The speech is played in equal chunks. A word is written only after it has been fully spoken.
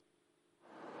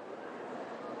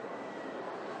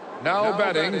Now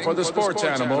betting for the sports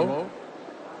animal,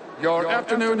 your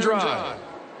afternoon drive.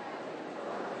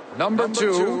 Number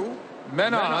 2,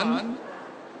 Men On,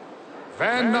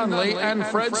 Van Nunley and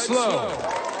Fred Slow.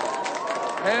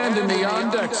 And in the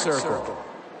on-deck circle,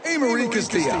 Amory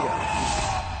Castillo.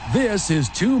 This is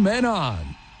 2 Men On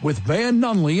with Van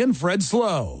Nunley and Fred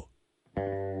Slow.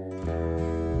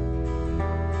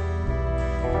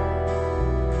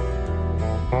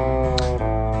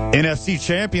 NFC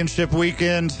Championship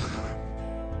weekend.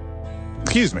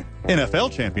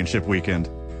 NFL Championship weekend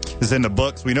is in the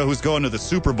books. We know who's going to the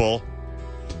Super Bowl.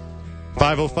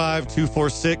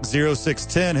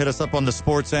 505-246-0610. Hit us up on the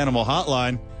Sports Animal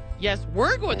Hotline. Yes,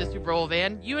 we're going to Super Bowl,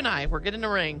 Van. You and I, we're getting the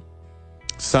ring.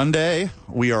 Sunday,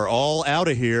 we are all out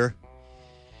of here.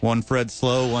 One Fred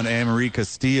Slow, one Amory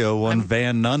Castillo, one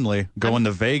Van Nunley going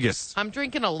to Vegas. I'm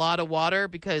drinking a lot of water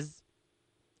because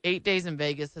 8 days in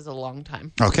Vegas is a long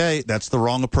time. Okay, that's the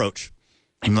wrong approach.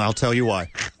 And I'll tell you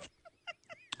why.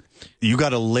 You got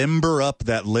to limber up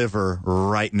that liver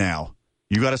right now.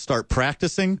 You got to start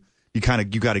practicing. You got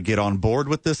to get on board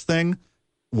with this thing.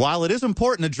 While it is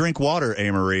important to drink water,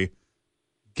 Amory,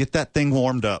 get that thing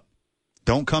warmed up.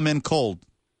 Don't come in cold.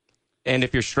 And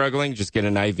if you're struggling, just get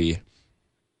an IV.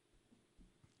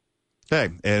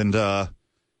 Okay, and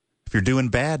if you're doing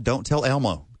bad, don't tell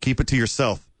Elmo. Keep it to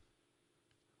yourself.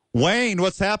 Wayne,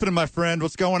 what's happening, my friend?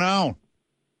 What's going on?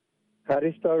 How do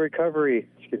you spell recovery?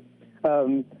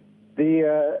 I'm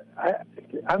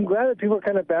glad that people are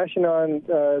kind of bashing on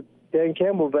Dan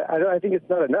Campbell, but I think it's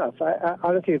not enough. I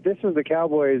honestly, if this was the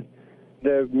Cowboys,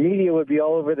 the media would be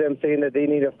all over them saying that they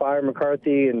need to fire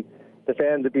McCarthy, and the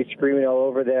fans would be screaming all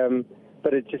over them.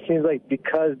 But it just seems like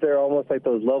because they're almost like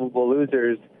those lovable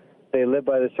losers, they live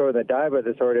by the sword and they die by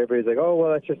the sword. Everybody's like, oh,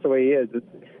 well, that's just the way he is. I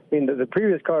mean, the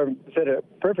previous caller said it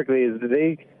perfectly, is that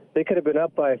they could have been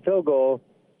up by a field goal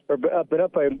or been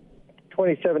up by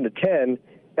 27-10,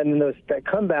 and then that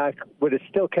comeback would have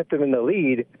still kept them in the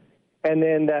lead. And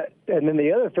then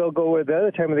the other field goal, where the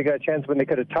other time when they got a chance when they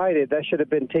could have tied it, that should have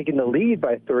been taking the lead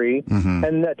by 3,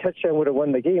 and that touchdown would have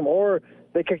won the game. Or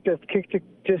they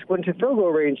just went to field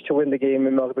goal range to win the game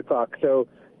and milk the clock. So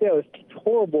yeah, it was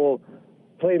horrible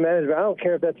play management. I don't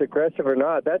care if that's aggressive or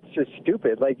not. That's just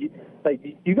stupid. Like you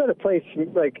got to play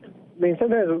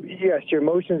sometimes yes, your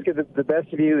emotions get the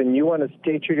best of you, and you want to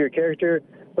stay true to your character,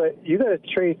 but you got to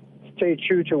stay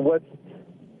true to what's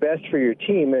best for your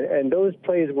team. And those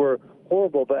plays were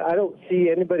horrible, but I don't see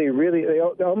anybody really.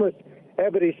 Almost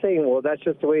everybody's saying, "Well, that's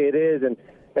just the way it is," and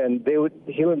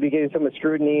he wouldn't be getting so much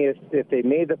scrutiny if they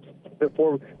made the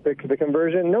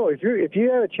conversion. No, if you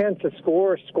have a chance to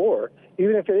score,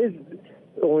 even if it is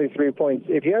only 3 points.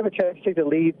 If you have a chance to take the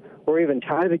lead or even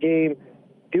tie the game,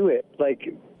 do it. Like,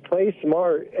 play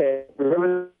smart. And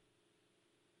remember,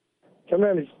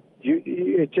 sometimes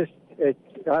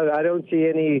I don't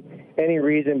see any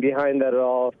reason behind that at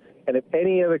all. And if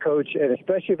any other coach, and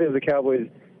especially if it was the Cowboys,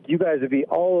 you guys would be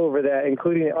all over that,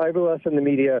 including everyone else in the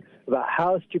media, about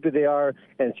how stupid they are.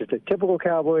 And it's just a typical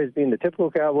Cowboys being the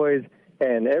typical Cowboys,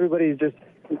 and everybody's just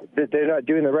that they're not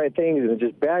doing the right things, and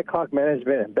just bad clock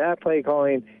management and bad play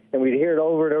calling, and we'd hear it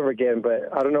over and over again. But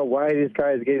I don't know why these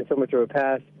guys are getting so much of a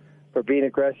pass for being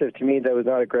aggressive. To me, that was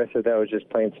not aggressive. That was just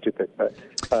plain stupid. But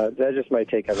that's just my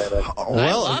take on that.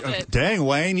 Well, dang,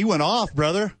 Wayne, you went off,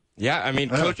 brother. Yeah, I mean,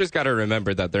 coaches got to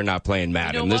remember that they're not playing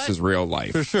Madden. This is real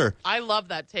life. For sure. I love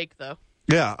that take, though.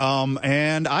 Yeah,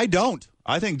 and I don't.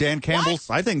 I think Dan Campbell's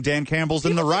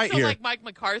in the right here. Like Mike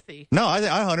McCarthy. No, I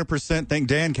 100% think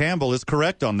Dan Campbell is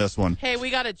correct on this one. Hey,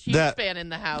 we got a Chiefs fan in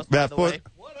the house, by the way.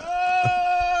 What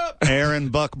up? Aaron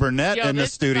Buck Burnett in the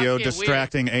studio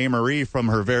distracting A-Marie from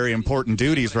her very important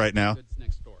duties right now.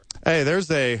 Hey,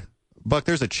 there's a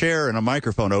chair and a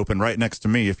microphone open right next to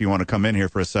me if you want to come in here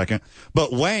for a second.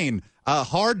 But Wayne,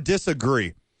 hard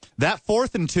disagree. That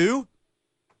 4th and 2,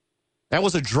 that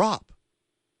was a drop.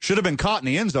 Should have been caught in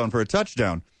the end zone for a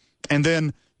touchdown. And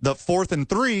then the 4th and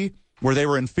 3, where they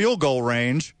were in field goal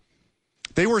range,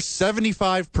 they were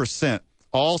 75%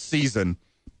 all season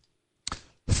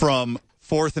from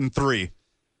 4th and 3.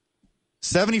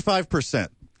 75%.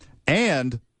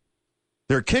 And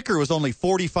their kicker was only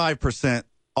 45%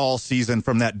 all season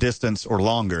from that distance or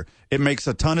longer. It makes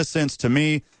a ton of sense to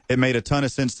me. It made a ton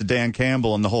of sense to Dan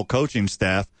Campbell and the whole coaching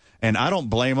staff, and I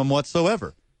don't blame them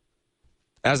whatsoever.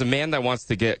 As a man that wants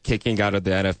to get kicking out of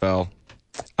the NFL,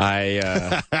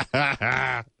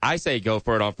 I say go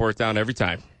for it on 4th down every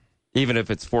time, even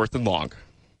if it's 4th and long.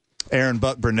 Aaron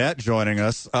Buck Burnett joining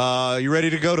us. You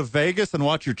ready to go to Vegas and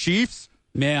watch your Chiefs?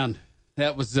 Man,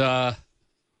 that was I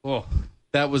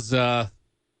was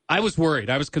worried.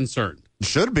 I was concerned.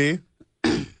 Should be.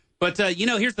 But,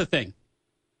 here's the thing.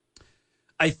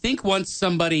 I think once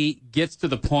somebody gets to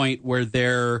the point where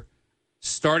they're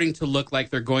starting to look like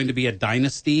they're going to be a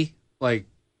dynasty, like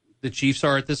the Chiefs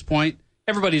are at this point,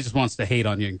 everybody just wants to hate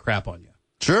on you and crap on you.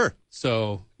 Sure.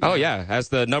 So, Oh, yeah. As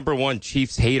the number one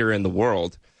Chiefs hater in the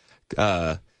world,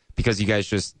 because you guys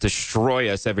just destroy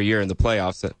us every year in the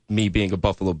playoffs, me being a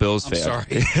Buffalo Bills fan.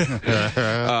 sorry.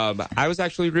 I was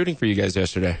actually rooting for you guys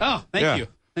yesterday. Oh,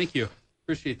 thank you.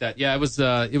 Appreciate that. Yeah, it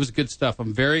was good stuff.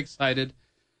 I'm very excited.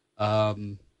 It's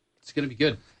going to be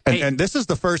good. And this is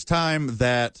the first time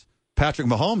that Patrick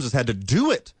Mahomes has had to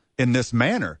do it in this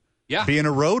manner. Yeah. Being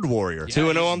a road warrior.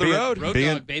 2-0 on the road. Road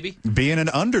being, dog, baby. Being an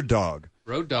underdog.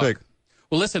 Road dog. Like,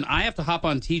 well, listen, I have to hop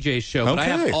on TJ's show, but I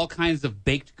have Okay. all kinds of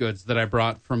baked goods that I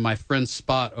brought from my friend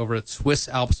Spot over at Swiss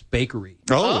Alps Bakery.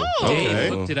 Oh, Dave okay.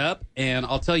 hooked it up, and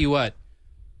I'll tell you what,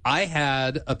 I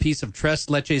had a piece of Tres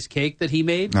Leches cake that he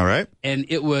made, All right. and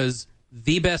it was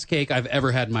the best cake I've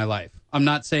ever had in my life. I'm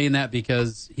not saying that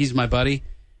because he's my buddy.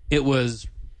 It was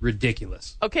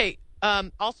ridiculous. Okay.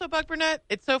 Also, Buck Burnett,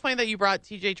 it's so funny that you brought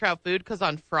TJ Trout food because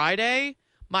on Friday,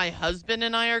 my husband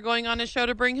and I are going on his show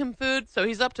to bring him food, so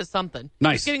he's up to something.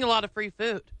 Nice. He's getting a lot of free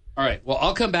food. All right, well,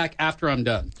 I'll come back after I'm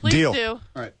done. Please Deal. do.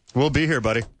 All right. We'll be here,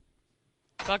 buddy.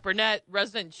 Buck Burnett,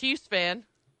 resident Chiefs fan.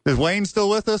 Is Wayne still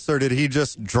with us, or did he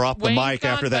just drop the Wayne's mic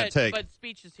gone, after that but, take? But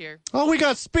Speech is here. Oh, we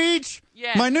got Speech.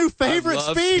 Yes. My new favorite I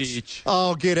love speech.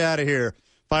 Oh, get out of here.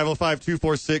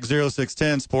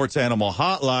 505-246-0610, Sports Animal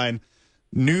Hotline.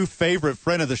 New favorite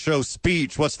friend of the show,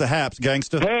 Speech. What's the haps,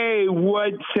 gangsta? Hey,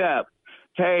 what's up?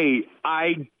 Hey,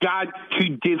 I got to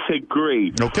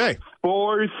disagree. Okay.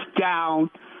 Fourth down.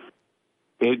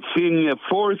 It's in the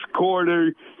fourth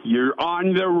quarter. You're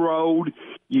on the road.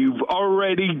 You've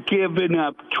already given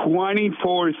up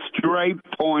 24 straight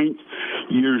points.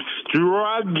 You're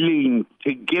struggling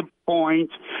to get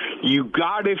points. You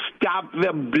got to stop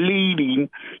the bleeding.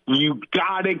 You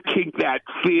got to kick that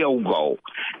field goal.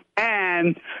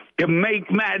 And to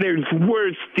make matters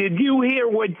worse, did you hear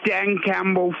what Dan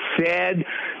Campbell said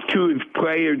to his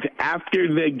players after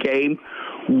the game?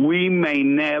 We may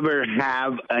never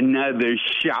have another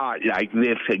shot like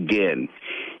this again.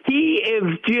 He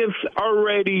is just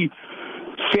already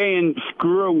saying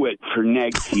screw it for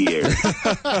next year.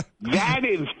 That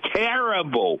is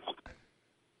terrible.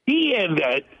 He is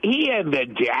a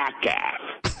jackass.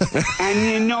 And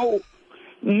you know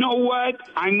what?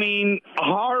 I mean,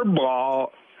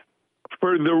 Harbaugh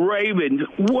for the Ravens,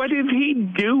 what is he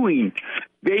doing?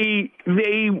 They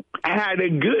had a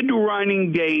good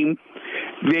running game.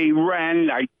 They ran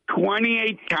like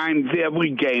 28 times every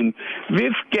game.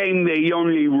 This game, they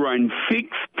only run 6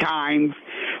 times.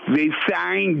 They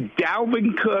signed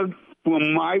Dalvin Cook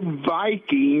from my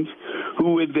Vikings,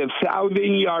 who is a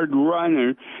 1,000-yard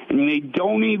runner, and they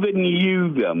don't even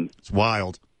use them. It's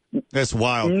wild. It's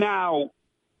wild. Now,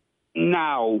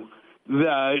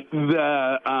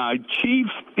 the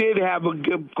Chiefs did have a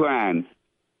good plan.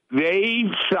 They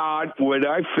thought what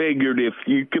I figured, if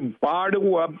you could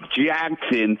bottle up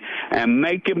Jackson and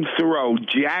make him throw.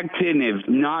 Jackson is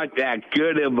not that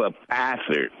good of a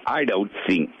passer, I don't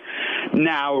think.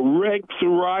 Now, Rex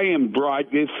Ryan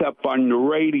brought this up on the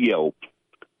radio.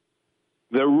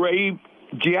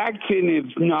 Jackson is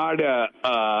not a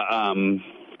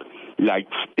like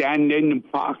stand in the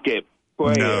pocket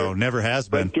player. No, never has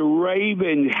been. But the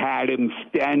Ravens had him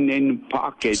stand in the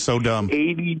pocket. So dumb.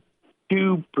 82%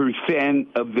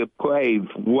 of the plays.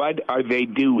 What are they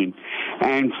doing?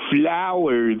 And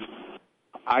Flowers,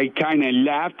 I kind of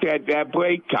laughed at that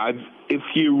play because if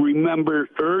you remember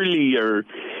earlier,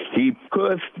 he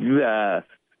pushed the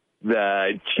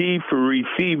chief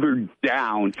receiver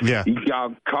down. Yeah. He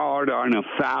got called on a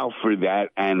foul for that,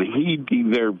 and he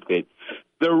deserved it.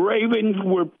 The Ravens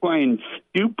were playing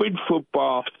stupid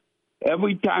football.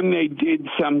 Every time they did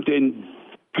something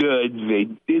good, they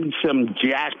did some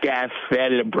jackass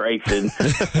celebration.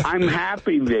 I'm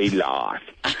happy they lost.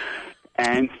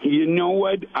 And you know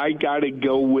what? I got to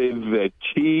go with the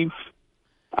Chiefs.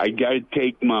 I got to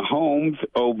take Mahomes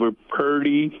over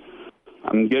Purdy.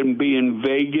 I'm going to be in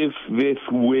Vegas this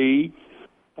week.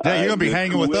 Yeah, you're going to be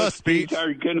hanging with us, Speech.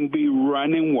 Are going to be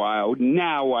running wild.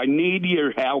 Now, I need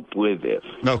your help with this.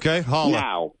 Okay, holla.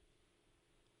 Now,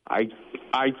 I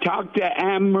talked to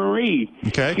Anne Marie.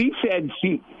 Okay. She said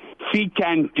she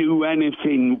can't do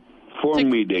anything for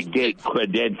me to get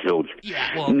credentials.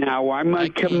 Yeah, well, now, I'm a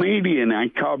comedian. I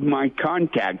called my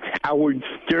contact, Howard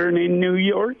Stern in New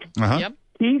York. Uh-huh. Yep.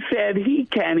 He said he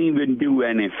can't even do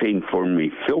anything for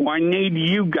me. So I need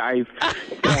you guys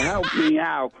to help me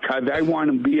out because I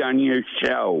want to be on your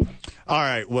show. All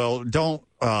right, well, don't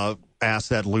ask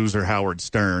that loser Howard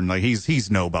Stern. Like he's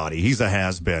nobody. He's a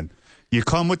has-been. You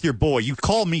come with your boy. You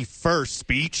call me first,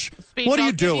 Speech. What are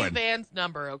you Give doing? you Van's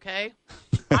number, okay?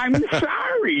 I'm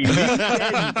sorry. You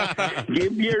said,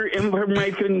 give your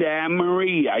information to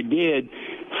Anne-Marie. I did.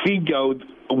 She goes,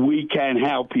 we can't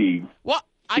help you. Well,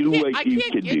 I Do can't what you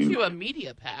get can do. you a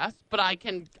media pass, but I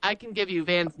can give you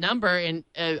Van's number, and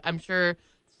I'm sure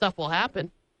stuff will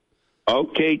happen.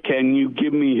 Okay, can you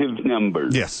give me his number?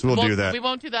 Yes, we'll do that. We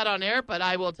won't do that on air, but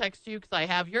I will text you because I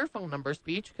have your phone number,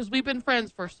 Speech, because we've been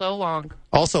friends for so long.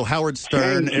 Also, Howard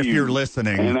Stern, Thank if you. you're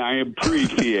listening. And I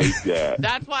appreciate that.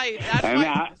 That's why And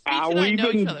Speech I'll and I know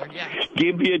even each other. Yeah.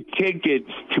 give you tickets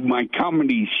to my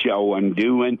comedy show I'm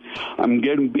doing. I'm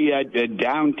going to be at the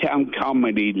Downtown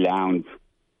Comedy Lounge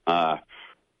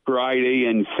Friday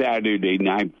and Saturday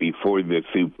night before the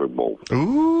Super Bowl.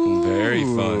 Ooh. Very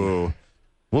fun.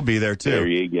 We'll be there, too. There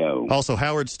you go. Also,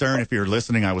 Howard Stern, if you're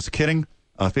listening, I was kidding.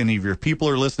 If any of your people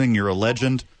are listening, you're a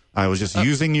legend. I was just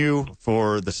using you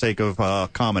for the sake of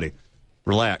comedy.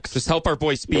 Relax. Just help our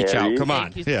boy Speech There out. you Come go.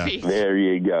 on. Thank you, Yeah. Speech. There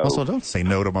you go. Also, don't say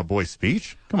no to my boy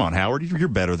Speech. Come on, Howard. You're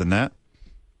better than that.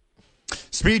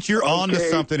 Speech, you're on to Okay.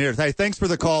 something here. Hey, thanks for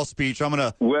the call, Speech. I'm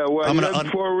gonna I look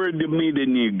forward to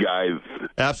meeting you guys.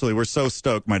 absolutely. We're so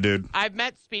stoked, my dude. I've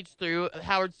met Speech through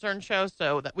Howard Stern show,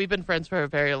 so that we've been friends for a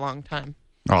very long time.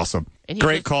 Awesome. And he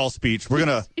Great just- call, Speech. We're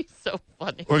gonna He's so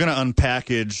funny.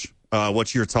 unpackage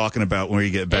what you're talking about when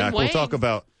we get back. And We'll Wayne. talk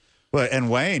about and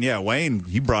Wayne. Yeah, Wayne.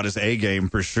 He brought his A game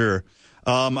for sure.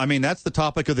 I mean, that's the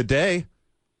topic of the day.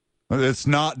 It's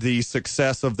not the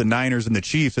success of the Niners and the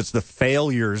Chiefs. It's the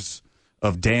failures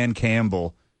of Dan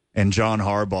Campbell and John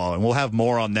Harbaugh. And we'll have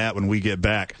more on that when we get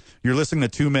back. You're listening to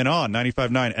Two Men On,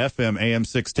 95.9 FM, AM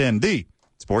 610, the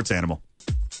Sports Animal.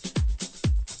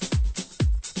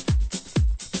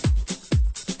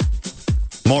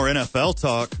 More NFL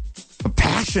talk.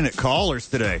 Passionate callers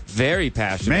today. Very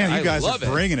passionate. Man, you I guys are love it.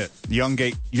 bringing it. Young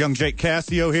Jake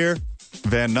Cassio here.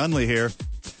 Van Nunley here.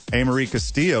 Amory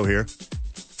Castillo here.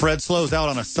 Fred Slow's out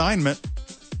on assignment.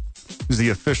 He's the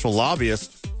official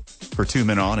lobbyist for Two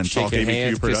Men On and Talk Shaking ABQ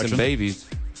hands, kissing Productions. babies.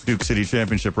 Duke City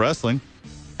Championship Wrestling.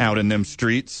 Out in them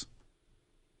streets.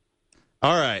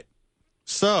 All right.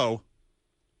 So,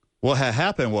 what had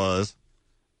happened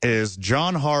is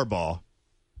John Harbaugh,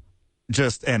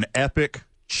 just an epic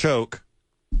choke.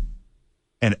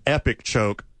 An epic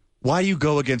choke. Why you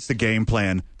go against the game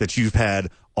plan that you've had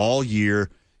all year?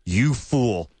 You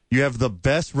fool. You have the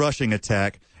best rushing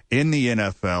attack in the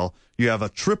NFL. You have a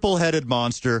triple-headed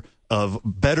monster of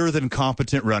better than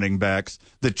competent running backs.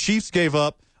 The Chiefs gave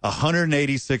up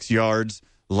 186 yards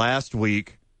last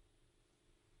week.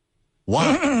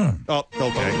 Why? Oh,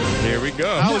 okay. Here we go.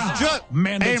 I was just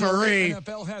Mandatory Amory.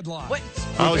 NFL headline. What?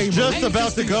 I was just Amory.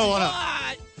 about to go on a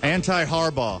What?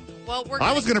 anti-Harbaugh. Well,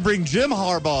 I was going to bring Jim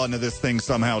Harbaugh into this thing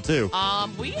somehow too.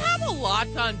 We have a lot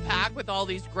to unpack with all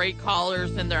these great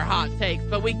callers and their hot takes,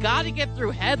 but we got to get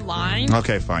through headlines.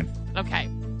 Okay, fine. Okay.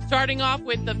 Starting off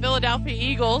with the Philadelphia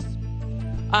Eagles,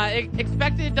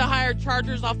 expected to hire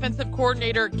Chargers offensive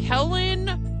coordinator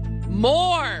Kellen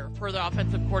Moore for the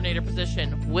offensive coordinator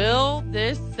position. Will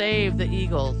this save the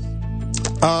Eagles?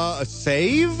 A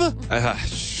save?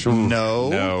 No.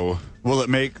 No. Will it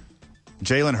make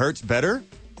Jalen Hurts better?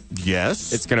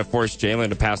 Yes. It's going to force Jalen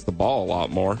to pass the ball a lot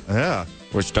more, yeah.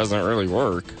 which doesn't really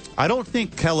work. I don't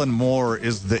think Kellen Moore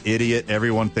is the idiot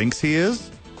everyone thinks he is.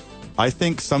 I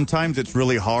think sometimes it's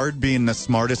really hard being the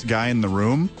smartest guy in the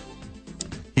room.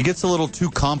 He gets a little too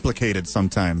complicated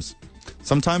sometimes.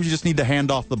 Sometimes you just need to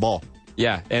hand off the ball.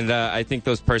 Yeah, and I think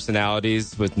those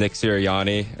personalities with Nick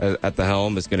Sirianni at the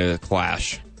helm is going to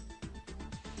clash.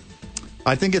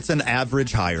 I think it's an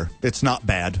average hire. It's not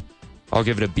bad. I'll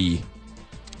give it a B.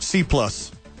 C+.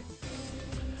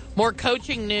 More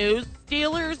coaching news.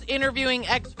 Steelers interviewing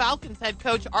ex-Falcons head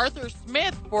coach Arthur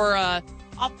Smith for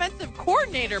offensive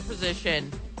coordinator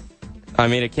position. I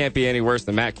mean, it can't be any worse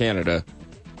than Matt Canada.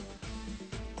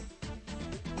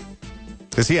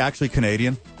 Is he actually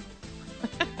Canadian?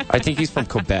 I think he's from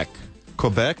Quebec.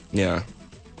 Quebec? Yeah.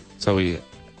 So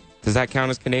does that count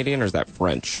as Canadian or is that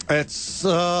French? It's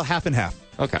half and half.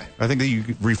 Okay. I think that you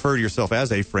refer to yourself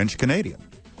as a French Canadian.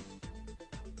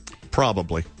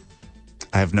 Probably.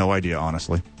 I have no idea,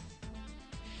 honestly.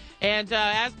 And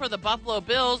as for the Buffalo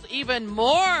Bills, even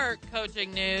more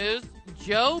coaching news.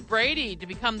 Joe Brady to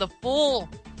become the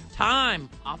full-time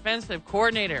offensive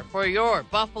coordinator for your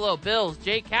Buffalo Bills.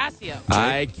 Jake Cassio.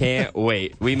 I can't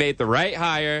wait. We made the right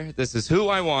hire. This is who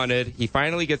I wanted. He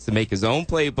finally gets to make his own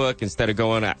playbook instead of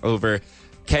going over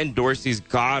Ken Dorsey's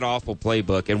god-awful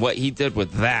playbook. And what he did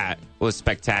with that was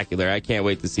spectacular. I can't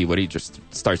wait to see what he just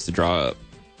starts to draw up.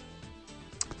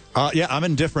 Yeah, I'm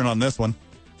indifferent on this one.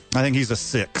 I think he's a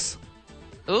 6.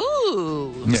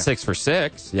 Ooh. Yeah. 6 for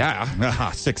 6.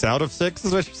 Yeah. 6 out of 6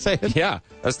 is what you're saying? Yeah.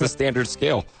 That's the standard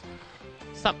scale.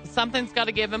 Something's got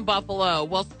to give in Buffalo.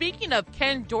 Well, speaking of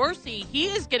Ken Dorsey, he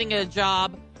is getting a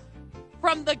job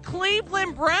from the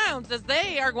Cleveland Browns as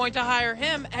they are going to hire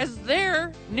him as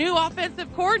their new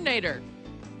offensive coordinator.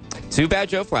 Too bad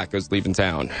Joe Flacco's leaving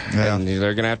town. Yeah. And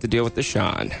they're going to have to deal with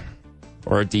Deshaun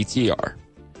or a DTR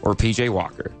or PJ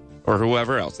Walker or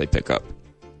whoever else they pick up.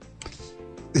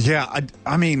 Yeah,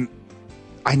 I mean,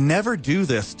 I never do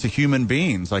this to human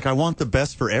beings. Like, I want the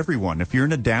best for everyone. If you're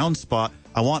in a down spot,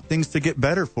 I want things to get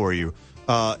better for you.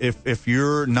 If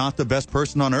you're not the best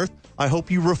person on earth, I hope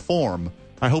you reform.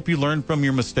 I hope you learn from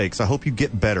your mistakes. I hope you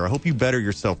get better. I hope you better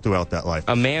yourself throughout that life.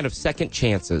 A man of second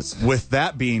chances. With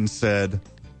that being said,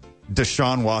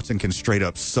 Deshaun Watson can straight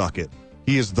up suck it.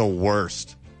 He is the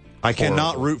worst. I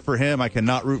cannot root for him. I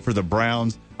cannot root for the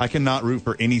Browns. I cannot root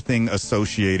for anything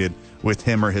associated with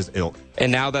him or his ilk.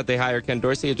 And now that they hire Ken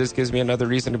Dorsey, it just gives me another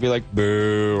reason to be like,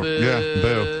 boo. Yeah,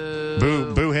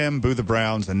 boo. Boo him, boo the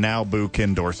Browns, and now boo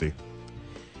Ken Dorsey.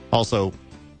 Also,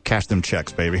 cash them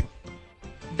checks, baby.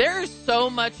 There is so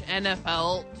much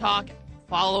NFL talk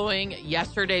following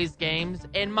yesterday's games,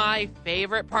 and my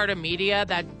favorite part of media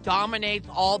that dominates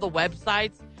all the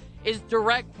websites is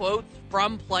direct quotes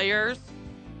from players.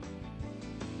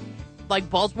 Like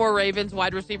Baltimore Ravens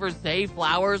wide receiver Zay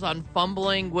Flowers on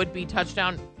fumbling would-be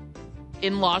touchdown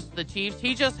in loss to the Chiefs.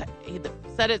 He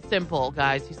said it simple,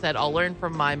 guys. He said, I'll learn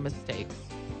from my mistakes.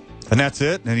 And that's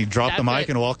it? And he dropped the mic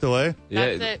and walked away?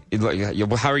 That's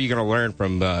it. How are you going to learn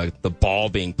from the ball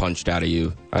being punched out of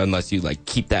you unless you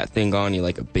keep that thing on you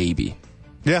like a baby?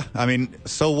 Yeah, I mean,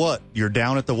 so what? You're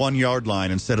down at the 1-yard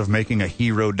line instead of making a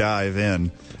hero dive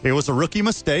in. It was a rookie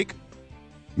mistake.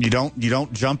 You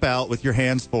don't jump out with your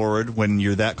hands forward when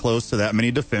you're that close to that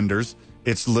many defenders.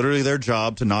 It's literally their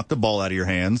job to knock the ball out of your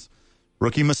hands.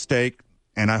 Rookie mistake,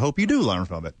 and I hope you do learn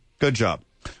from it. Good job.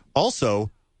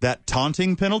 Also, that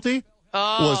taunting penalty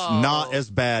was not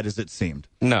as bad as it seemed.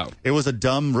 No. It was a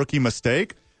dumb rookie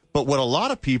mistake, but what a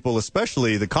lot of people,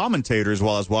 especially the commentators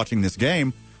while I was watching this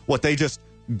game, what they just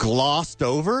glossed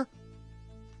over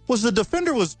was the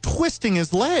defender was twisting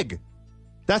his leg.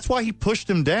 That's why he pushed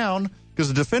him down, because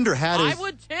the defender had his... I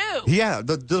would too. Yeah,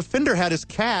 the defender had his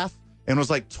calf and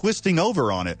was twisting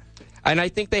over on it. And I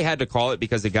think they had to call it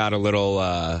because it got a little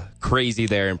crazy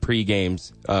there in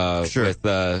pre-games with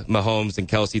Mahomes and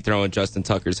Kelsey throwing Justin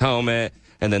Tucker's helmet,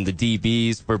 and then the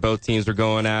DBs for both teams were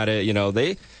going at it. You know,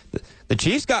 the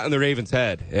Chiefs got in the Ravens'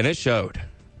 head, and it showed.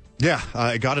 Yeah,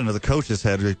 it got into the coach's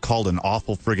head. It called an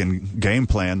awful friggin' game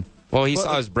plan. Well, he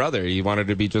saw his brother. He wanted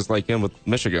to be just like him with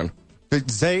Michigan.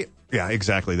 Yeah,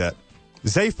 exactly that.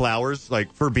 Zay Flowers,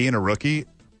 for being a rookie,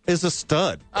 is a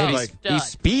stud. He's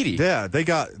speedy. Yeah, they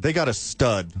got a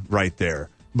stud right there.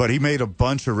 But he made a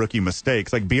bunch of rookie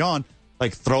mistakes, beyond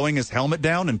throwing his helmet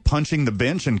down and punching the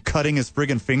bench and cutting his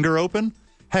friggin' finger open.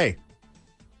 Hey,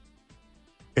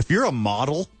 if you're a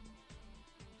model,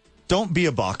 don't be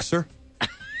a boxer.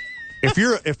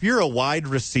 If you're a wide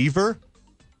receiver,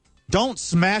 don't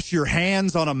smash your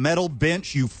hands on a metal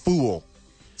bench, you fool.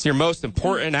 It's your most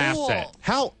important asset.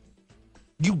 How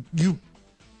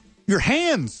your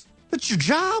hands. That's your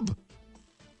job.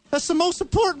 That's the most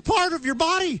important part of your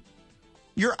body.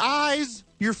 Your eyes,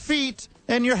 your feet,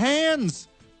 and your hands.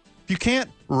 If you can't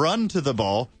run to the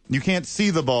ball, you can't see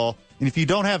the ball, and if you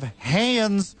don't have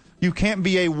hands, you can't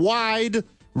be a wide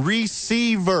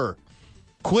receiver.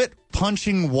 Quit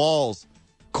punching walls.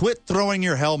 Quit throwing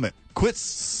your helmet. Quit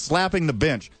slapping the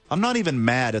bench. I'm not even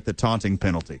mad at the taunting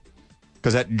penalty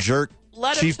because that jerk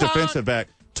Chiefs defensive back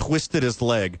twisted his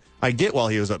leg. I get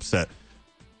why he was upset.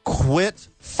 Quit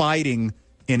fighting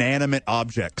inanimate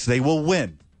objects. They will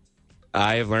win.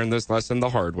 I have learned this lesson the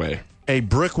hard way. A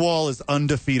brick wall is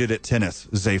undefeated at tennis,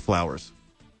 Zay Flowers.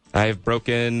 I have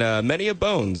broken many a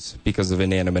bones because of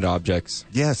inanimate objects.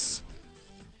 Yes.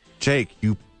 Jake,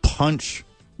 you punch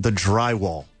the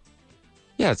drywall.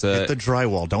 Yeah, hit the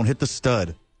drywall. Don't hit the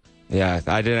stud. Yeah,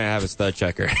 I didn't have a stud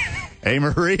checker. Hey,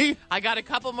 Marie? I got a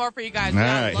couple more for you guys. All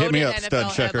right, hit me up, NFL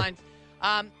stud checker.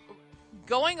 Headlines.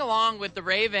 Going along with the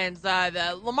Ravens,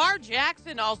 Lamar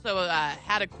Jackson also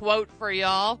had a quote for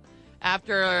y'all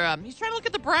after he's trying to look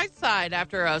at the bright side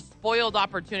after a spoiled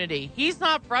opportunity. He's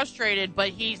not frustrated, but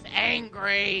he's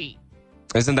angry.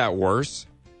 Isn't that worse?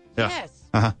 Yeah. Yes.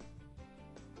 Uh-huh.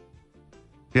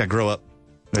 Yeah, grow up.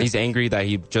 He's angry that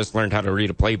he just learned how to read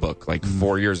a playbook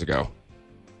 4 years ago.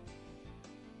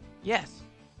 Yes.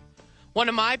 One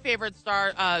of my favorite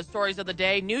stories of the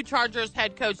day, new Chargers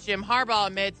head coach Jim Harbaugh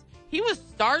admits he was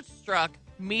starstruck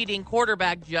meeting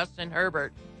quarterback Justin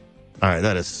Herbert. All right,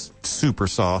 that is super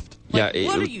soft.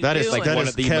 What are you that is doing? like one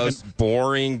of the most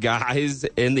boring guys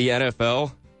in the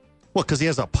NFL. What, because he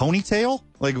has a ponytail?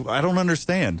 Like, I don't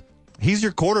understand. He's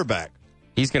your quarterback.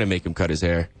 He's going to make him cut his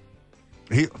hair.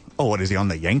 What is he on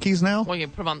the Yankees now? Well, you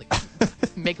put him on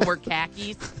make him wear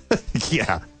khakis.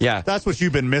 Yeah. Yeah. That's what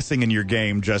you've been missing in your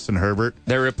game, Justin Herbert.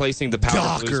 They're replacing the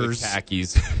powder blues with Dockers.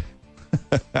 khakis.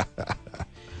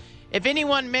 If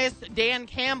anyone missed Dan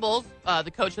Campbell's,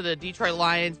 the coach of the Detroit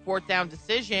Lions, 4th down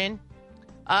decision,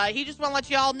 he just want to let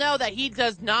you all know that he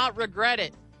does not regret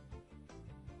it.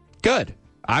 Good.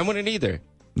 I wouldn't either.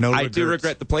 No I regrets. do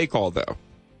regret the play call, though.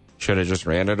 Should have just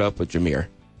ran it up with Jameer.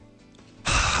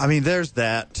 I mean, there's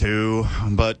that too,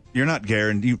 but you're not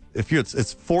guaranteed. If it's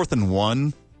 4th and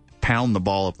 1, pound the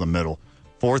ball up the middle.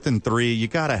 4th and 3, you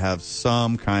got to have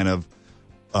some kind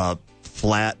of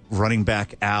flat running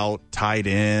back out, tight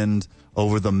end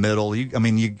over the middle. You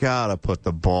got to put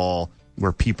the ball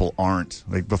where people aren't.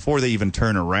 Like before they even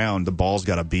turn around, the ball's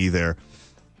got to be there.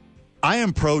 I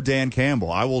am pro Dan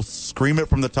Campbell. I will scream it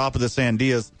from the top of the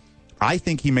Sandias. I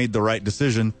think he made the right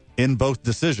decision in both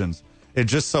decisions. It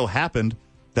just so happened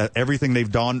that everything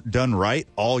they've done right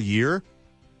all year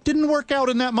didn't work out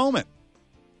in that moment.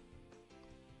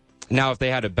 Now, if they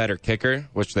had a better kicker,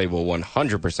 which they will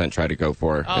 100% try to go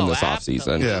for in this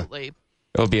offseason, Absolutely.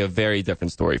 it'll be a very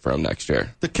different story for him next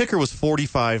year. The kicker was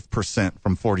 45%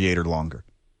 from 48 or longer.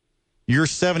 You're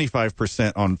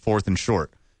 75% on 4th and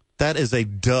short. That is a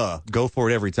duh. Go for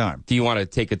it every time. Do you want to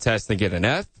take a test and get an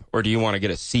F, or do you want to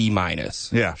get a C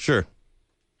minus? Yeah, sure.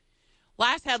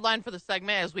 Last headline for the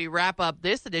segment as we wrap up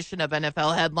this edition of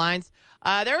NFL Headlines.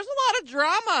 There was a lot of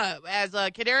drama as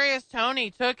Kadarius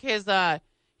Toney took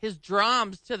his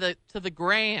drums to the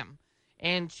gram,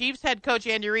 and Chiefs head coach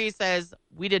Andy Reid says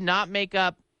we did not make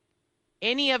up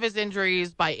any of his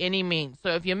injuries by any means.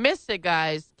 So if you missed it,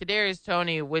 guys, Kadarius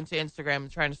Toney went to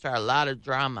Instagram trying to start a lot of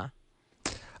drama.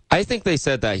 I think they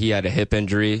said that he had a hip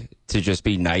injury to just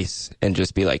be nice and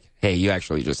just be like, hey, you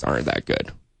actually just aren't that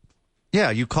good. Yeah,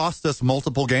 you cost us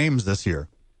multiple games this year.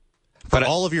 For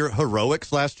all of your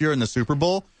heroics last year in the Super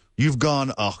Bowl, you've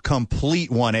gone a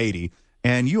complete 180,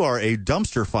 and you are a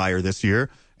dumpster fire this year,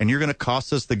 and you're going to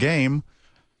cost us the game.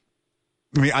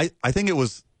 I mean, I think it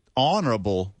was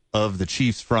honorable of the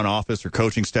Chiefs front office or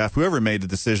coaching staff, whoever made the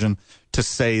decision, to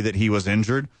say that he was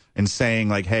injured and saying,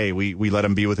 like, hey, we let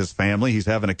him be with his family. He's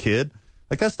having a kid.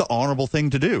 Like, that's the honorable thing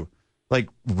to do. Like,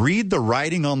 read the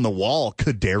writing on the wall,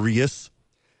 Kadarius.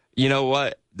 You know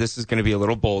what? This is going to be a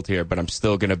little bold here, but I'm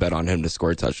still going to bet on him to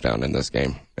score a touchdown in this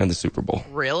game in the Super Bowl.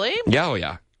 Really? Yeah, oh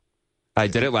yeah. I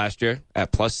did it last year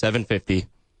at plus 750.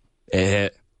 It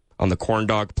hit on the corn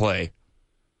dog play,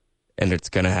 and it's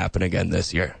going to happen again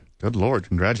this year. Good Lord.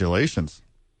 Congratulations.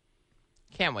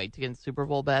 Can't wait to get in Super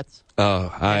Bowl bets.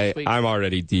 Oh, I'm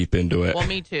already deep into it. Well,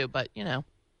 me too, but, you know.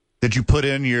 Did you put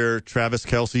in your Travis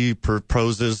Kelce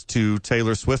proposes to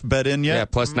Taylor Swift bet in yet? Yeah,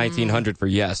 plus 1,900 for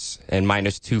yes and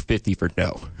minus 250 for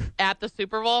no. At the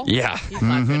Super Bowl? Yeah. He's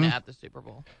not doing it at the Super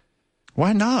Bowl.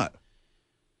 Why not?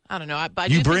 I don't know. I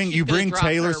You do bring- think she's you gonna bring drop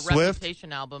Taylor her Swift?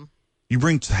 Reputation album. You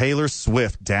bring Taylor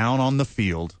Swift down on the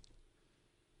field,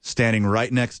 standing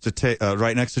right next to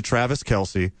Travis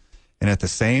Kelce, and at the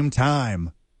same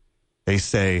time, they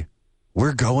say,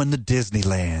 "We're going to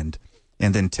Disneyland,"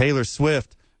 and then Taylor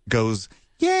Swift goes,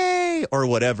 "Yay!" or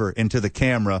whatever into the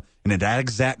camera, and at that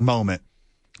exact moment,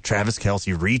 Travis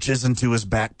Kelce reaches into his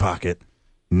back pocket,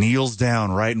 kneels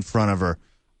down right in front of her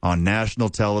on national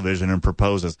television, and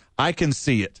proposes. I can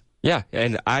see it. Yeah,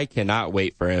 and I cannot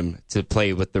wait for him to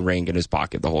play with the ring in his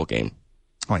pocket the whole game.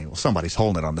 Oh, well, somebody's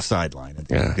holding it on the sideline, and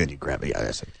Yeah. then you grab it. Yeah,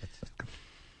 that's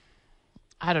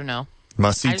I don't know.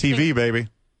 must see I just TV, think- baby.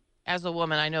 As a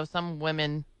woman, I know some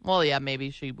women, well, yeah, maybe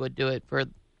she would do it for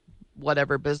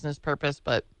whatever business purpose,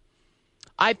 but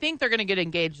I think they're going to get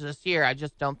engaged this year. I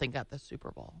just don't think at the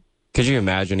Super Bowl. Could you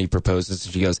imagine he proposes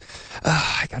and she goes,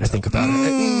 I got to think about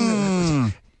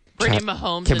it. Brittany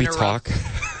Mahomes Can we interrupts.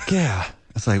 talk? Yeah.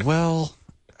 It's like, well,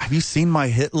 have you seen my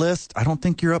hit list? I don't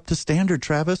think you're up to standard,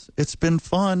 Travis. It's been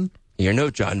fun. You're no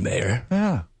John Mayer.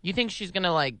 Yeah. You think she's going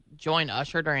to, join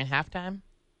Usher during halftime?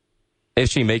 If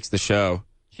she makes the show.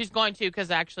 She's going to, because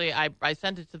actually I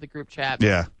sent it to the group chat.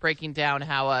 Yeah. Breaking down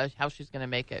how she's going to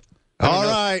make it. All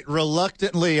right.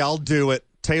 Reluctantly, I'll do it.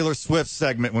 Taylor Swift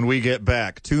segment when we get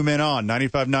back. 2 Men On,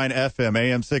 95.9 FM,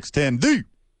 AM 610, the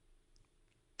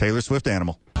Taylor Swift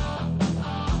Animal.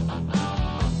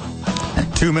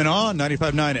 2 Men On,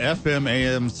 95.9 FM,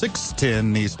 AM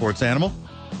 610, the Sports Animal.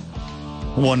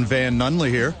 One Van Nunley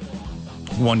here.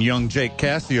 One young Jake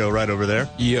Cassio right over there.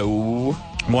 Yo.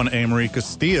 One Amory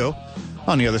Castillo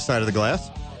on the other side of the glass.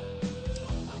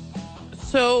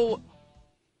 So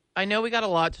I know we got a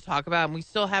lot to talk about, and we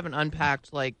still haven't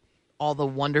unpacked like all the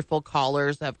wonderful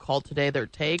callers that have called today, their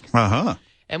takes.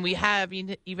 And we have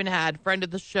even had friend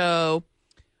of the show,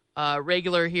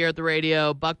 regular here at the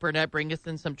radio, Buck Burnett, bring us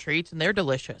in some treats, and they're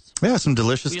delicious. Yeah, some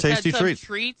delicious, tasty treats.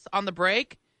 Treats on the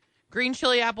break. Green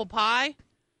chili apple pie.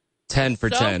 10 for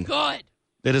 10. Good.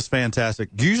 It is fantastic.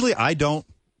 Usually I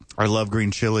love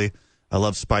green chili. I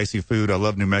love spicy food. I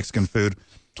love New Mexican food.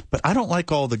 But I don't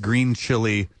like all the green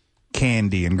chili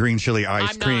candy and green chili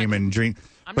ice cream and drink.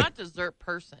 I'm not a dessert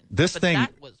person. This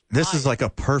is like a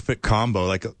perfect combo,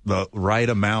 like the right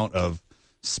amount of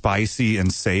spicy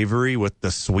and savory with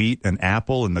the sweet and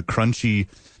apple and the crunchy,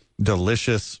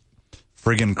 delicious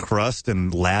friggin' crust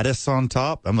and lattice on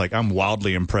top. I'm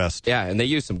wildly impressed. Yeah, and they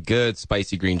use some good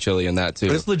spicy green chili in that,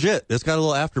 too. It's legit. It's got a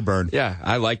little afterburn. Yeah,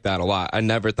 I like that a lot. I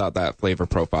never thought that flavor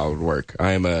profile would work.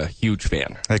 I am a huge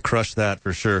fan. I crushed that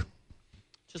for sure.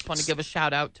 Just want to give a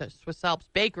shout out to Swiss Alps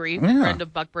Bakery, friend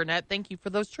of Buck Burnett. Thank you for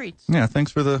those treats. Yeah,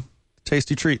 thanks for the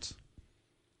tasty treats.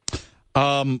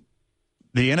 The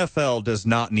NFL does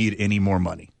not need any more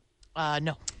money.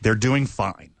 No. They're doing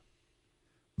fine.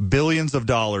 Billions of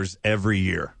dollars every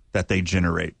year that they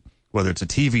generate, whether it's a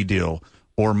TV deal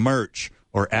or merch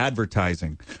or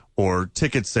advertising or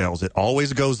ticket sales. It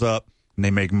always goes up, and they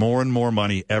make more and more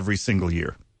money every single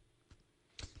year.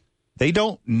 They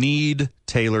don't need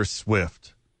Taylor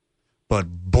Swift, but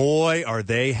boy, are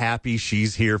they happy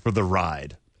she's here for the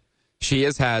ride. She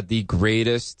has had the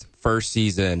greatest first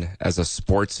season as a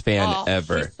sports fan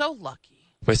ever. She's so lucky.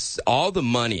 With all the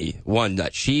money,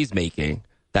 that she's making,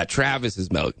 that Travis is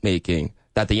making,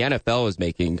 that the NFL is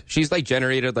making, she's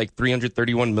generated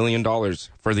 $331 million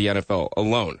for the NFL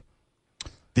alone.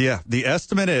 Yeah, the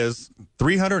estimate is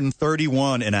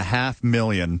 $331.5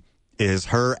 million is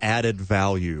her added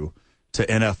value to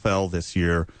NFL this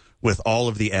year, with all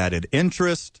of the added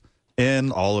interest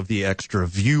in all of the extra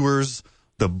viewers,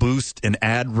 the boost in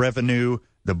ad revenue,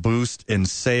 the boost in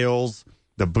sales,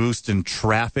 the boost in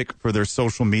traffic for their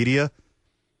social media.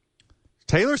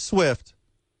 Taylor Swift,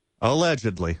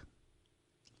 allegedly,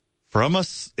 from an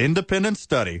independent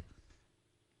study,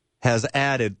 has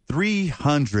added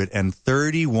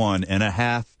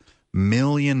 $331.5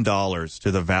 million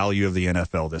to the value of the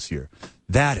NFL this year.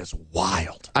 That is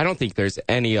wild. I don't think there's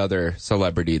any other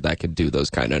celebrity that could do those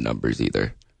kind of numbers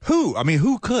either. Who? I mean,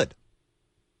 who could?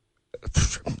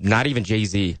 Not even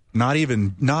Jay-Z. Not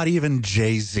even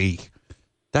Jay-Z.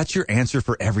 That's your answer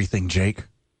for everything, Jake.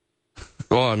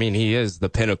 Well, I mean, he is the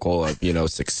pinnacle of,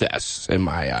 success in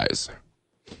my eyes.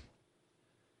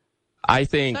 I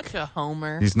think... Such a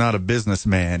homer. He's not a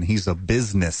businessman. He's a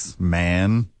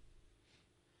businessman.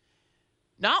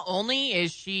 Not only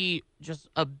is she just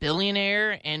a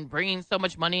billionaire and bringing so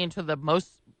much money into the most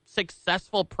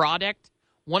successful product,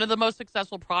 one of the most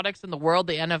successful products in the world,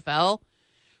 the NFL,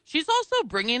 she's also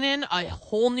bringing in a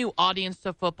whole new audience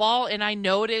to football, and I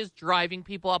know it is driving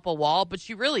people up a wall, but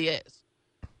she really is.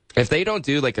 If they don't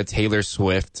do a Taylor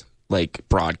Swift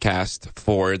broadcast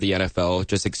for the NFL,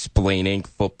 just explaining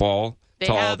football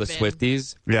to all the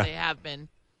Swifties. Yeah. They have been.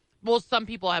 Well, some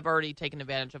people have already taken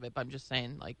advantage of it, but I'm just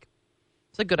saying,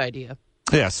 it's a good idea.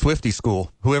 Yeah, Swiftie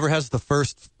school. Whoever has the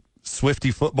first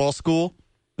Swiftie football school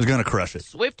is going to crush it.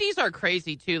 Swifties are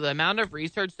crazy, too. The amount of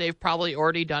research they've probably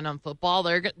already done on football,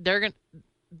 they're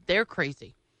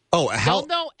crazy. Oh, they'll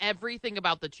know everything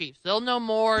about the Chiefs. They'll know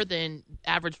more than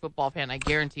average football fan. I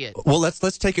guarantee it. Well,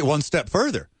 let's take it one step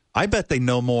further. I bet they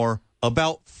know more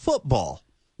about football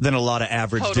than a lot of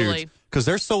average dudes, because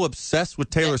they're so obsessed with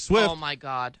Taylor Swift. Oh my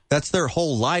God, that's their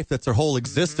whole life. That's their whole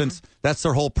existence. Mm-hmm. That's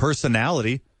their whole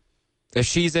personality. If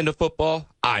she's into football,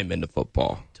 I'm into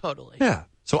football. Totally. Yeah.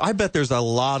 So I bet there's a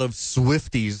lot of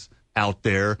Swifties out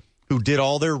there who did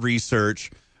all their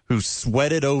research, who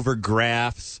sweated over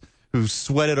graphs, who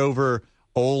sweated over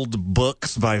old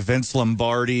books by Vince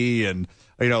Lombardi. And,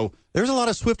 there's a lot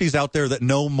of Swifties out there that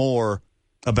know more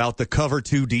about the cover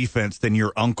 2 defense than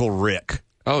your Uncle Rick.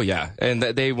 Oh, yeah. And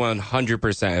they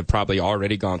 100% have probably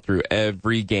already gone through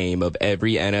every game of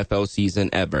every NFL season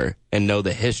ever and know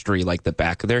the history like the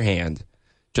back of their hand,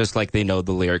 just like they know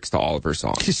the lyrics to all of her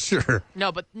songs. Sure.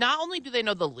 No, but not only do they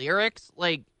know the lyrics,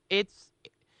 it's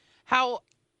how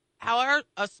are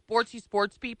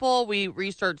sports people, we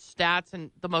research stats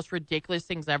and the most ridiculous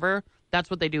things ever.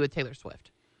 That's what they do with Taylor Swift.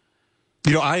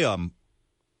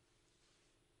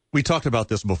 We talked about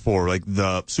this before,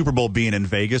 the Super Bowl being in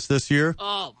Vegas this year.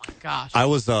 Oh, my gosh. I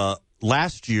was,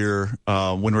 last year,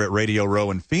 when we were at Radio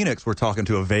Row in Phoenix, we're talking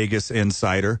to a Vegas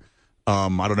insider. I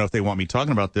don't know if they want me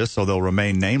talking about this, so they'll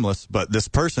remain nameless. But this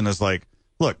person is like,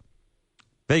 look,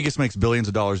 Vegas makes billions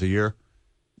of dollars a year.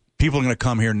 People are going to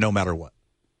come here no matter what.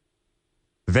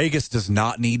 Vegas does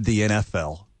not need the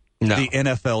NFL. No. The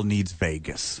NFL needs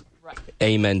Vegas. Right.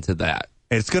 Amen to that.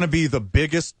 It's going to be the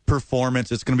biggest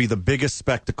performance. It's going to be the biggest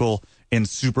spectacle in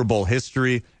Super Bowl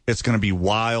history. It's going to be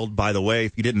wild. By the way,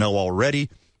 if you didn't know already,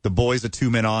 the boys at 2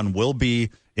 Men On will be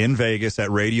in Vegas at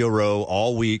Radio Row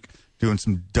all week doing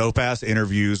some dope-ass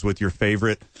interviews with your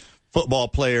favorite football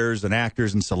players and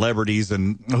actors and celebrities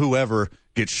and whoever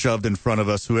gets shoved in front of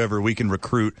us, whoever we can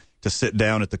recruit to sit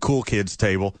down at the cool kids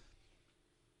table.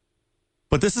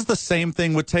 But this is the same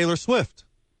thing with Taylor Swift.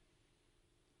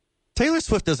 Taylor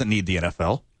Swift doesn't need the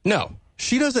NFL. No.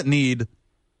 She doesn't need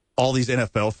all these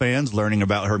NFL fans learning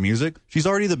about her music. She's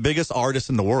already the biggest artist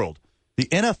in the world. The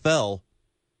NFL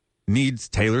needs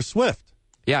Taylor Swift.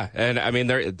 Yeah, and I mean,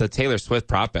 the Taylor Swift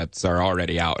prop bets are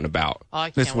already out and about. Oh,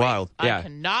 I can't It's wait. wild. Yeah. I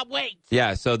cannot wait.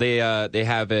 Yeah, so they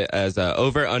have it as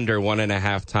over under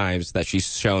 1.5 times that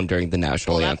she's shown during the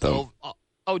national anthem.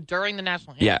 During the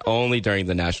national anthem? Yeah, only during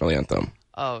the national anthem.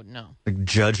 Oh, no. Like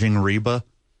judging Reba.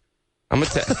 I'm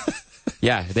gonna tell.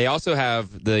 Yeah, they also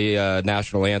have the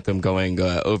national anthem going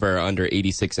over under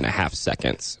 86.5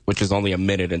 seconds, which is only 1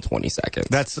 minute and 20 seconds.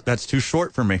 That's too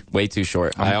short for me. Way too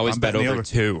short. I always bet betting the over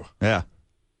 2. Yeah.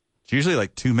 It's usually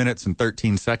like 2 minutes and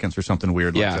 13 seconds or something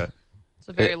weird like that. It's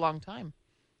a very long time.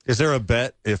 Is there a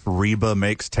bet if Reba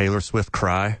makes Taylor Swift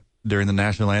cry during the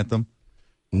national anthem?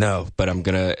 No, but I'm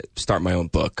going to start my own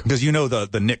book. Because you know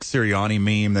the Nick Sirianni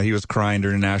meme that he was crying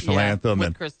during the national anthem, with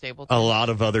and Chris Stapleton. a lot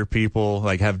of other people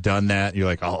like have done that. You're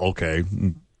like, oh, okay,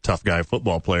 tough guy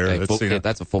football player. Hey, Let's see.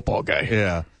 that's a football guy.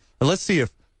 Yeah. But let's see if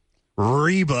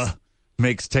Reba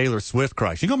makes Taylor Swift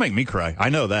cry. She's going to make me cry. I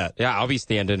know that. Yeah, I'll be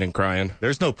standing and crying.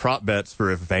 There's no prop bets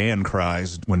for if Van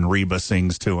cries when Reba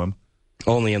sings to him.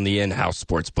 Only in the in-house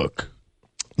sports book.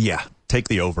 Yeah, take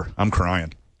the over. I'm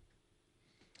crying.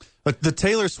 But the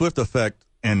Taylor Swift effect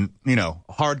and,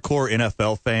 hardcore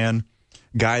NFL fan,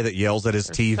 guy that yells at his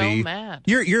TV. So mad.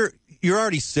 You're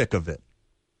already sick of it.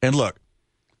 And look,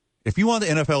 if you want the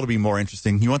NFL to be more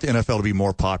interesting, you want the NFL to be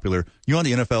more popular, you want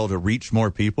the NFL to reach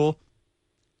more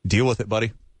deal with it,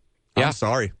 buddy. Yeah. I'm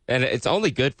sorry. And it's only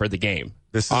good for the game.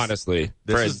 Honestly.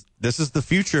 This is the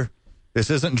future. This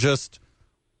isn't just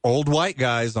old white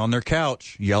guys on their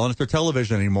couch yelling at their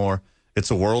television anymore.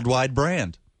 It's a worldwide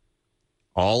brand.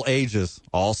 All ages,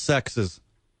 all sexes,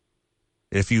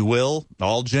 if you will,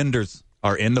 all genders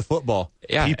are into football.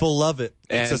 Yeah. People love it.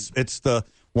 It's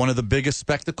one of the biggest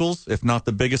spectacles, if not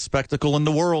the biggest spectacle in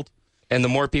the world. And the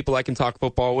more people I can talk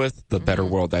football with, the better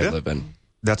world I live in.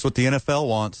 That's what the NFL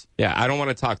wants. Yeah, I don't want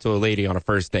to talk to a lady on a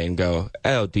first day and go,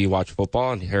 "Oh, do you watch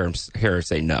football?" and hear her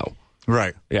say no.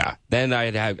 Right. Yeah. Then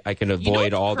I can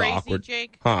avoid all crazy, the awkward.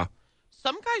 Jake? Huh?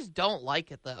 Some guys don't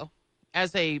like it though.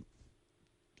 As a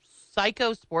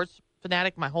psycho sports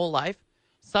fanatic my whole life,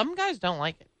 some guys don't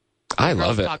like it. I Girls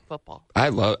love it. Talk football. I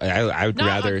would Not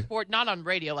rather. on sport, not on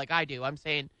radio like I do. I'm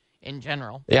saying in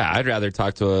general. Yeah, I'd rather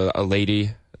talk to a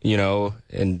lady,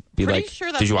 and be Pretty like,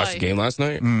 sure that's "Did you watch why- the game last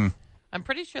night?" I'm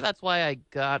pretty sure that's why I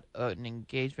got an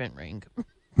engagement ring.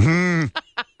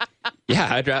 Yeah,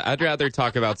 I'd rather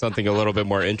talk about something a little bit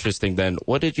more interesting than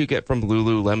what did you get from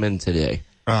Lululemon today?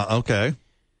 Okay.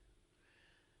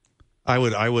 I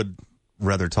would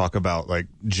rather talk about like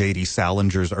J.D.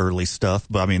 Salinger's early stuff,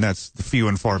 but I mean that's few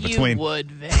and far between. You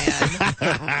would,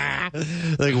 Van.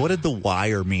 Like, what did The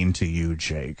Wire mean to you,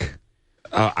 Jake?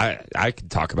 I could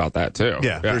talk about that too.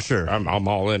 Yeah, for sure. I'm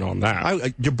all in on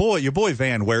that. Your boy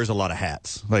Van wears a lot of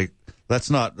hats. Like, let's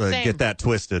not Same. get that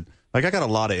twisted. Like, I got a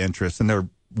lot of interests, and they're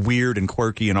weird and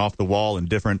quirky and off the wall and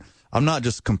different. I'm not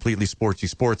just completely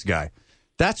sports guy.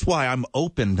 That's why I'm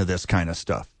open to this kind of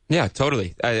stuff. Yeah,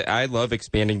 totally. I love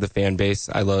expanding the fan base.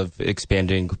 I love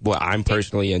expanding what I'm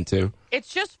personally into.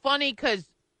 It's just funny because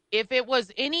if it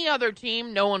was any other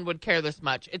team, no one would care this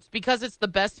much. It's because it's the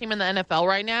best team in the NFL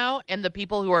right now and the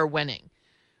people who are winning.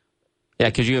 Yeah,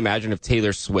 could you imagine if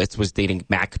Taylor Swift was dating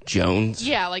Mac Jones?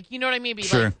 Yeah, like, you know what I mean? Be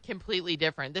Sure. like completely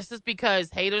different. This is because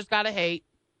haters gotta hate.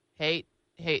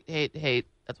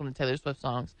 That's one of Taylor Swift's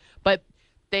songs. But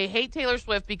they hate Taylor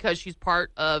Swift because she's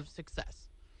part of success.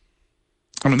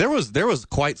 I mean, there was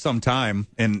quite some time,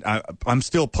 and I'm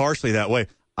still partially that way.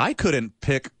 I couldn't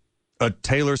pick a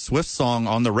Taylor Swift song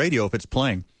on the radio if it's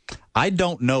playing. I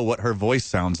don't know what her voice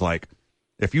sounds like.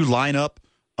 If you line up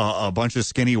a bunch of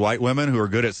skinny white women who are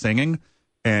good at singing,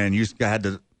 and you had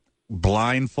to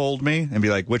blindfold me and be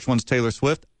like, which one's Taylor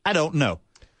Swift? I don't know.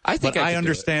 I think but I could do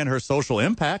understand her social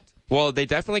impact. Well, they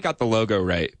definitely got the logo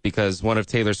right because one of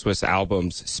Taylor Swift's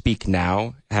albums, Speak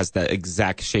Now, has that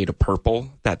exact shade of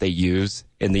purple that they use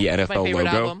in the My NFL favorite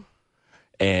logo. album.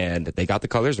 And they got the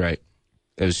colors right.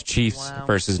 It was Chiefs Wow.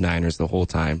 versus Niners the whole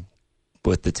time.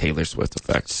 with the Taylor Swift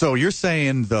effect. So you're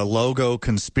saying the logo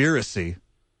conspiracy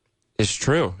It's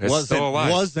true. It's still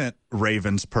alive. Wasn't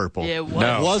Ravens purple. It was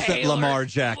No. Wasn't Taylor Lamar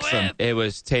Jackson. Swift. It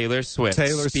was Taylor Swift.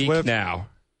 Taylor Speak Swift. Now.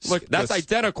 Look, that's This-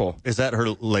 identical. Is that her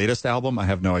latest album? I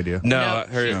have no idea. No,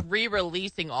 she's her.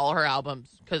 re-releasing all her albums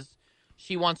because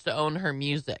she wants to own her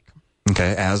music.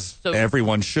 Okay, as So-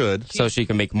 everyone should. So she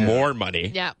can make more money.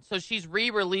 Yeah, so she's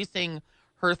re-releasing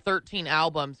her 13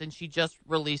 albums, and she just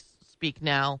released Speak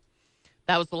Now.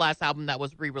 That was the last album that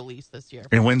was re-released this year.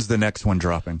 And when's the next one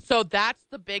dropping? So that's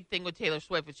the big thing with Taylor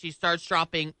Swift, is she starts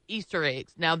dropping Easter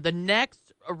eggs. Now, the next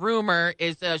rumor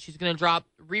is she's going to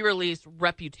re-release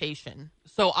Reputation.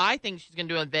 So I think she's going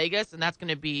to do it in Vegas, and that's going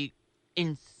to be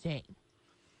insane.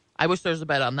 I wish there was a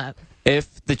bet on that.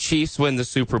 If the Chiefs win the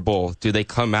Super Bowl, do they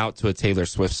come out to a Taylor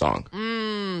Swift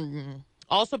song?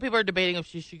 Also, people are debating if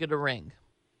she should get a ring.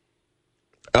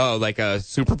 Oh, like a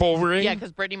Super Bowl ring? Yeah,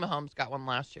 because Brittany Mahomes got one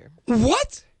last year.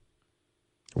 What?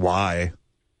 Why?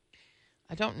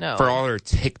 I don't know. For all her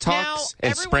TikToks Now,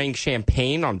 and everyone- spraying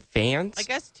champagne on fans? I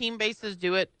guess team bases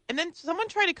do it. And then someone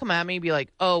tried to come at me and be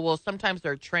like, oh, well, sometimes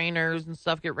their trainers and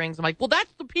stuff get rings. I'm like, well,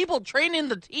 that's the people training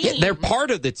the team. Yeah, they're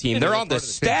part of the team. They're on the part of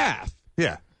the team. staff.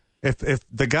 Yeah. If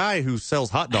the guy who sells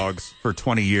hot dogs for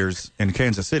 20 years in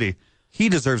Kansas City, he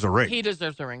deserves a ring. He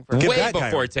deserves a ring for Give it. Way that guy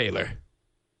before a- Taylor.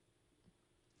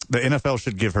 The NFL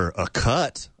should give her a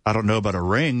cut. I don't know about a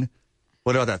ring.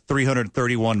 What about that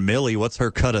 331 milli? What's her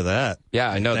cut of that? Yeah,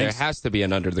 I know. Thanks. There has to be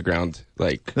an under the ground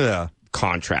Yeah.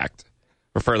 contract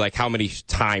for how many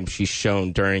times she's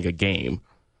shown during a game.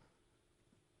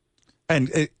 And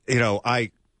I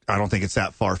don't think it's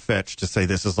that far fetched to say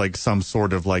this is like some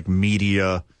sort of like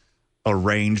media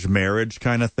arranged marriage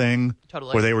kind of thing.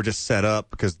 Totally. Where they were just set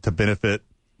up because to benefit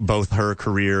both her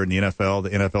career and the NFL. The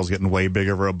NFL's getting way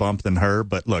bigger of a bump than her.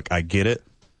 But look, I get it.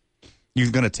 You're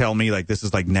going to tell me like this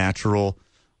is like natural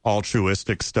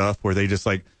altruistic stuff where they just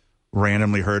like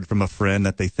randomly heard from a friend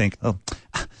that they think, oh,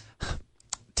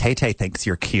 Tay-Tay thinks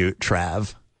you're cute,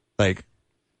 Trav. Like,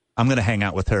 I'm going to hang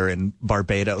out with her in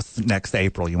Barbados next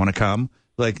April. You want to come?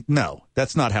 Like, no,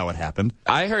 that's not how it happened.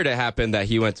 I heard it happened that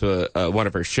he went to one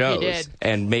of her shows did.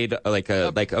 and made like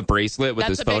a bracelet with That's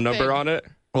his a big phone number thing. on it.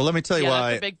 Well, let me tell you Yeah, why.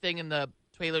 that's a big thing in the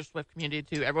Taylor Swift community,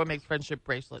 too. Everyone makes friendship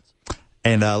bracelets.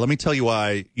 And let me tell you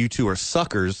why you two are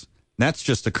suckers. That's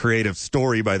just a creative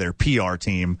story by their PR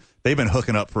team. They've been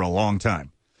hooking up for a long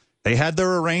time. They had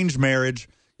their arranged marriage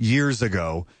years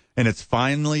ago, and it's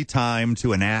finally time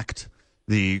to enact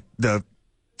the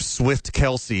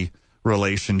Swift-Kelsey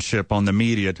relationship on the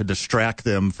media to distract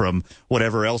them from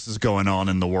whatever else is going on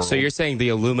in the world. So you're saying the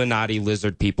Illuminati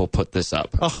lizard people put this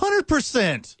up?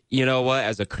 100%. You know what?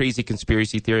 As a crazy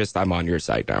conspiracy theorist, I'm on your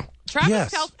side now. Travis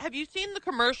Yes. Kelce, have you seen the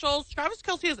commercials? Travis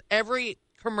Kelce has every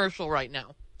commercial right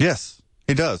now. Yes,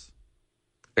 he does.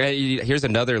 Here's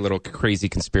another little crazy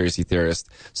conspiracy theorist.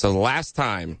 So the last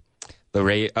time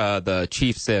the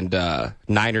Chiefs and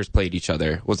Niners played each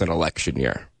other was an election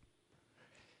year.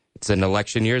 It's an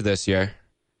election year this year,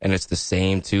 and it's the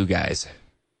same two guys.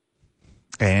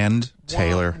 And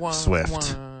Taylor Wah, wah, Swift.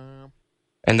 wah.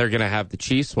 And they're going to have the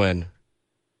Chiefs win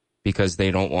because they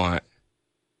don't want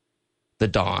the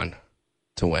Dawn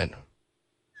to win.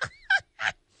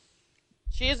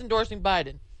 She is endorsing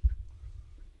Biden.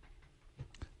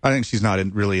 I think she's not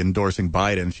really endorsing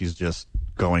Biden. She's just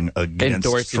going against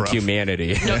Endorsing Trump.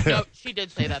 humanity. No, she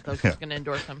did say that, though. She's Yeah. going to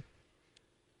endorse him.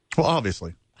 Well,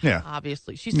 obviously. Yeah.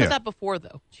 Obviously. She said Yeah. that before,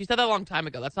 though. She said that a long time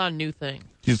ago. That's not a new thing.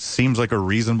 She seems like a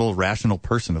reasonable, rational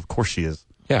person. Of course she is.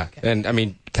 Yeah. And, I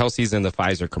mean, Kelsey's in the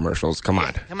Pfizer commercials. Come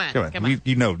on. Come on. Come on. Come on.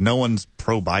 You know, no one's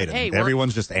pro-Biden. Hey, we're-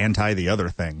 Everyone's just anti the other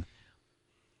thing.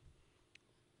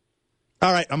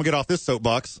 All right, I'm gonna get off this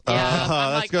soapbox. Yeah,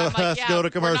 I'm let's like- go. I'm like, let's yeah, go to we're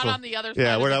commercial. not on the other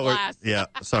yeah, side we're of not. the we're- glass. Yeah,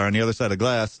 sorry. On the other side of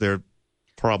glass, they're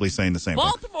probably saying the same thing.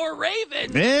 Baltimore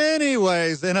Ravens.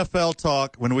 Anyways, NFL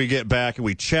talk when we get back and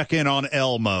we check in on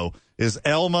Elmo. Is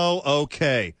Elmo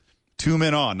okay? 2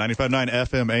 Men On 95.9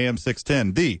 FM AM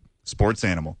 610, the sports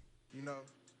animal. You know,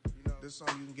 this song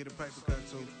you can get a paper cut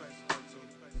to. You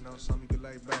know, something you can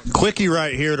lay back. Quickie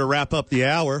right here to wrap up the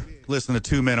hour. Listen to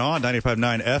 2 Men On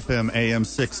 95.9 FM AM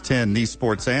 610, the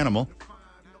sports animal. I'm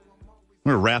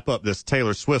going to wrap up this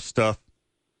Taylor Swift stuff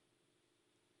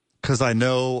because I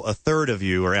know a third of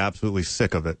you are absolutely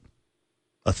sick of it.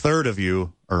 A third of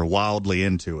you are wildly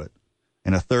into it.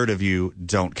 And a third of you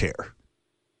don't care.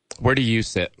 Where do you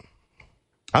sit?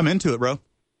 I'm into it, bro.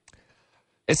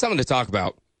 It's something to talk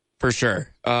about, for sure.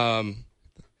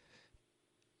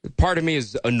 Part of me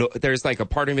is there's like a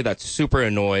part of me that's super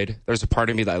annoyed. There's a part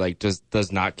of me that like just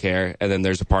does not care, and then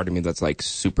there's a part of me that's like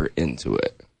super into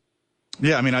it.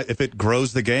 Yeah, I mean, if it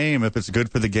grows the game, if it's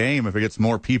good for the game, if it gets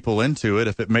more people into it,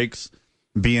 if it makes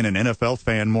being an NFL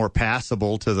fan more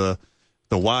passable to the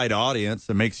wide audience,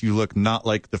 it makes you look not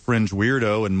like the fringe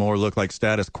weirdo and more look like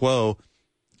status quo,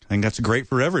 I think that's great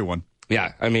for everyone.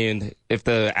 Yeah, I mean, if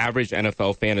the average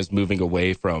NFL fan is moving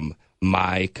away from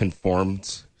my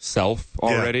conformed self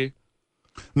already.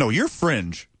 Yeah. No, you're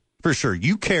fringe, for sure.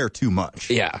 You care too much.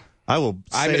 Yeah. I'm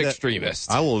an extremist.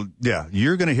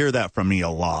 You're going to hear that from me a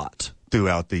lot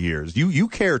throughout the years. You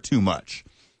care too much.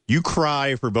 You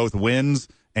cry for both wins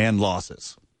and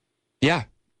losses. Yeah.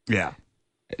 Yeah.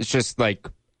 It's just like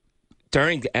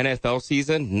during the NFL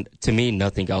season, to me,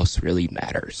 nothing else really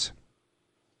matters.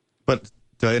 But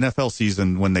the NFL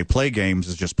season, when they play games,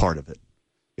 is just part of it.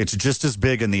 It's just as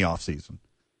big in the offseason.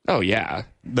 Oh, yeah.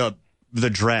 The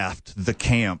draft, the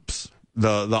camps,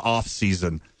 the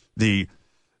offseason, the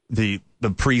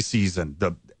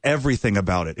preseason, everything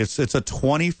about it. It's a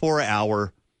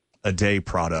 24-hour a day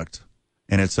product,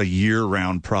 and it's a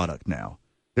year-round product now.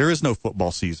 There is no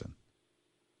football season.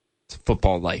 It's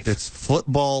football life. It's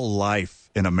football life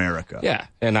in America. Yeah,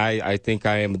 and I think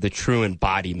I am the true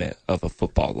embodiment of a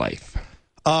football life.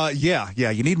 Yeah.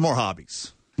 You need more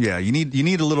hobbies. Yeah, you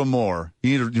need a little more.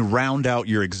 You need to round out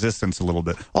your existence a little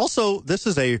bit. Also, this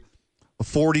is a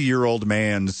 40-year-old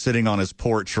man sitting on his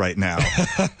porch right now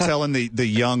telling the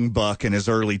young buck in his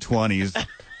early 20s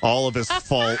all of his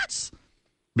faults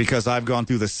because I've gone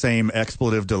through the same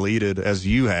expletive deleted as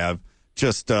you have.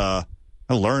 Just I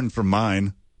learned from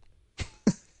mine.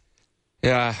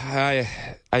 Yeah,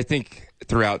 I think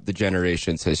throughout the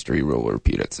generations, history will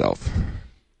repeat itself.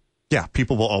 Yeah,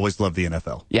 people will always love the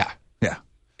NFL. Yeah.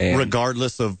 And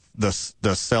regardless of the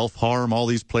self-harm all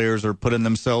these players are putting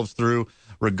themselves through,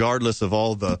 regardless of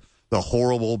all the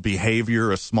horrible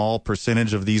behavior a small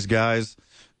percentage of these guys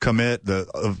commit,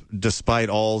 despite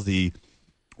all the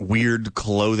weird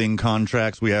clothing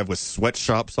contracts we have with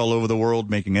sweatshops all over the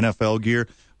world making NFL gear,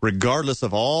 regardless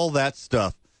of all that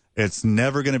stuff, it's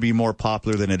never going to be more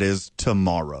popular than it is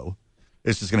tomorrow.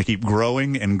 It's just going to keep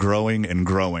growing and growing and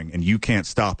growing, and you can't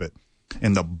stop it.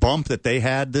 And the bump that they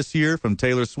had this year from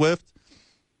Taylor Swift,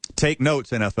 take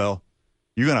notes, NFL.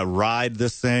 You're going to ride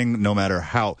this thing no matter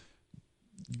how.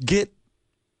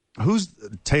 Who's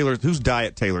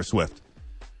Diet Taylor Swift?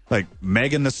 Like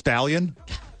Megan Thee Stallion?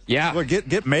 Yeah.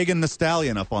 Get Megan Thee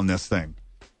Stallion up on this thing.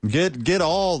 Get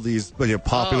all these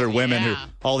popular women who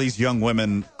all these young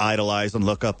women idolize and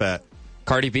look up at.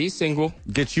 Cardi B single.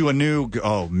 Get you a new.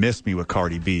 Oh, miss me with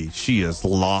Cardi B. She has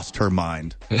lost her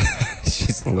mind.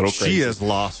 She's a little crazy. She has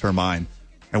lost her mind.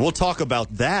 And we'll talk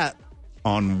about that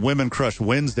on Women Crush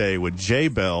Wednesday with Jay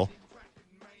Bell.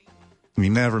 You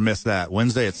never miss that.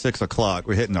 Wednesday at 6 o'clock.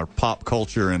 We're hitting our pop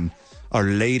culture and our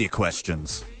lady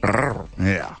questions.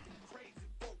 Yeah.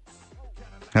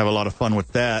 Have a lot of fun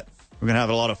with that. We're going to have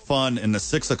a lot of fun in the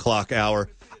 6 o'clock hour.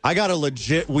 I got a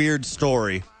legit weird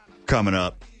story coming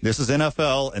up. This is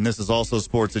NFL, and this is also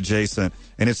sports adjacent,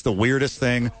 and it's the weirdest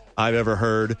thing I've ever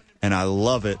heard, and I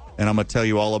love it, and I'm going to tell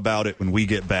you all about it when we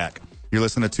get back. You're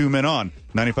listening to 2 Men On,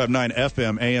 95.9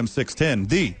 FM, AM 610,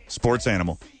 the Sports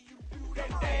Animal.